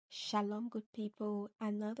Shalom, good people.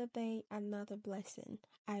 Another day, another blessing.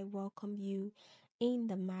 I welcome you in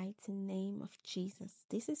the mighty name of Jesus.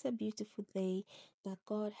 This is a beautiful day that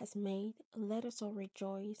God has made. Let us all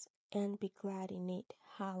rejoice and be glad in it.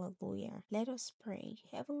 Hallelujah. Let us pray.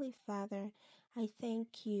 Heavenly Father, I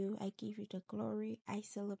thank you. I give you the glory. I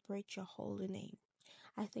celebrate your holy name.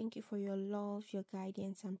 I thank you for your love, your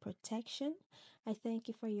guidance, and protection. I thank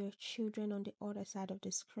you for your children on the other side of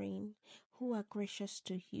the screen who are gracious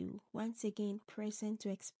to you, once again present to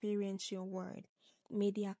experience your word. May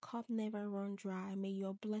their cup never run dry. May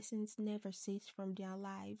your blessings never cease from their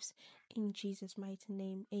lives. In Jesus' mighty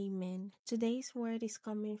name, amen. Today's word is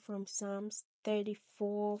coming from Psalms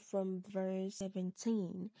 34 from verse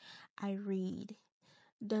 17. I read,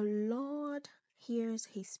 "The Lord hears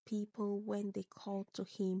his people when they call to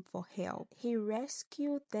him for help. He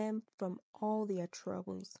rescued them from all their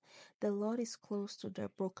troubles. The Lord is close to the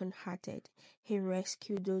brokenhearted. He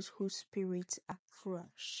rescued those whose spirits are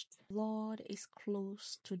crushed." Lord is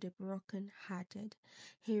close to the brokenhearted.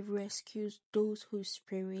 He rescues those whose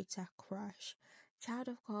spirits are crushed. Child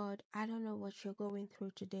of God, I don't know what you're going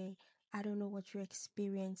through today. I don't know what you're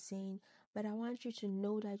experiencing, but I want you to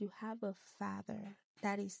know that you have a Father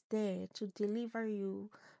that is there to deliver you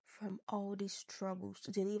from all these troubles,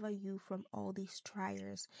 to deliver you from all these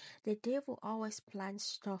trials. The devil always plants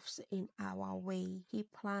stuffs in our way. He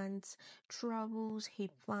plants troubles, he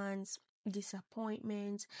plants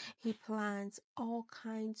disappointments, he plants all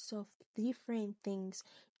kinds of different things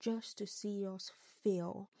just to see us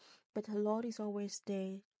fail. But the Lord is always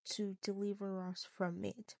there to deliver us from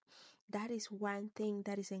it. That is one thing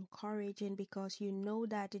that is encouraging, because you know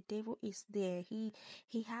that the devil is there. He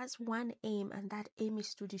has one aim, and that aim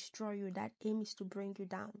is to destroy you. That aim is to bring you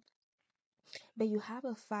down. But you have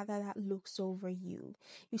a Father that looks over you.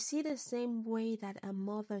 You see, the same way that a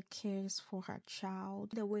mother cares for her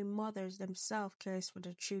child, the way mothers themselves cares for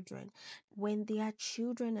their children. When their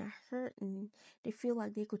children are hurting, they feel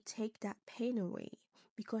like they could take that pain away,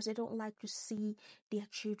 because they don't like to see their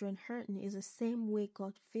children hurting. Is the same way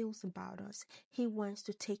God feels about us. He wants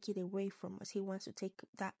to take it away from us. He wants to take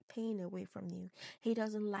that pain away from you. He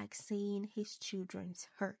doesn't like seeing his children's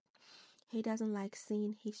hurt. He doesn't like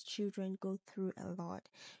seeing his children go through a lot.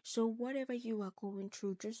 So whatever you are going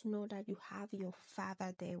through, just know that you have your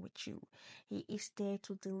Father there with you. He is there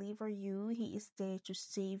to deliver you. He is there to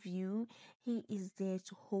save you. He is there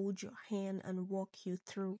to hold your hand and walk you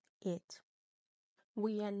through it.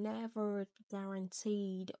 We are never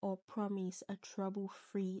guaranteed or promised a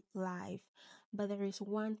trouble-free life, but there is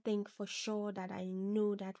one thing for sure that I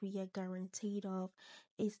know that we are guaranteed of,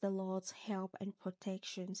 is the Lord's help and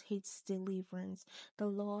protections, his deliverance. The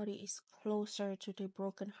Lord is closer to the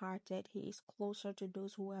brokenhearted. He is closer to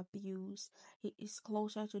those who are abused. He is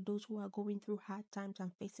closer to those who are going through hard times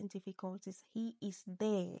and facing difficulties. He is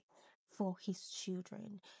there for his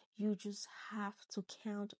children. You just have to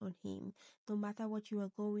count on him. No matter what you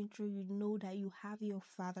are going through, you know that you have your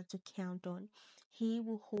Father to count on. He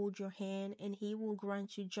will hold your hand, and he will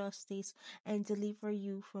grant you justice and deliver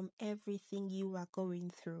you from everything you are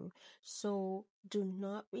going through. So do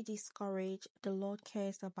not be discouraged. The Lord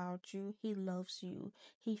cares about you. He loves you.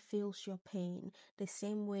 He feels your pain. The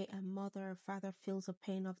same way a mother or father feels the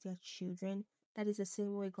pain of their children, that is the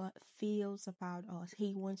same way God feels about us.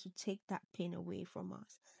 He wants to take that pain away from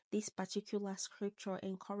us. This particular scripture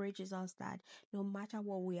encourages us that no matter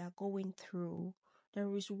what we are going through,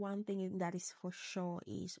 there is one thing that is for sure,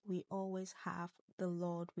 is we always have the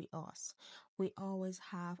Lord with us. We always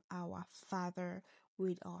have our Father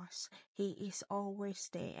with us. He is always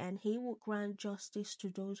there, and he will grant justice to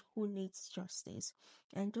those who needs justice.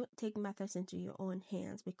 And don't take matters into your own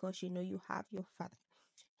hands, because you know you have your Father.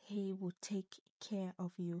 He will take care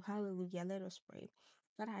of you. Hallelujah. Let us pray.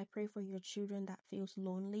 God, I pray for your children that feels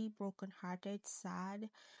lonely, brokenhearted, sad.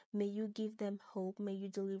 May you give them hope. May you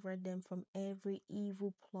deliver them from every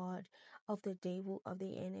evil plot of the devil, of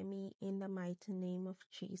the enemy, in the mighty name of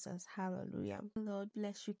Jesus. Hallelujah. Lord,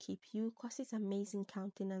 bless you, keep you, cause his amazing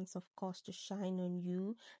countenance, of course, to shine on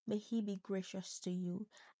you. May he be gracious to you.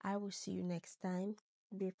 I will see you next time.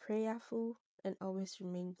 Be prayerful and always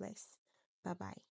remain blessed. Bye-bye.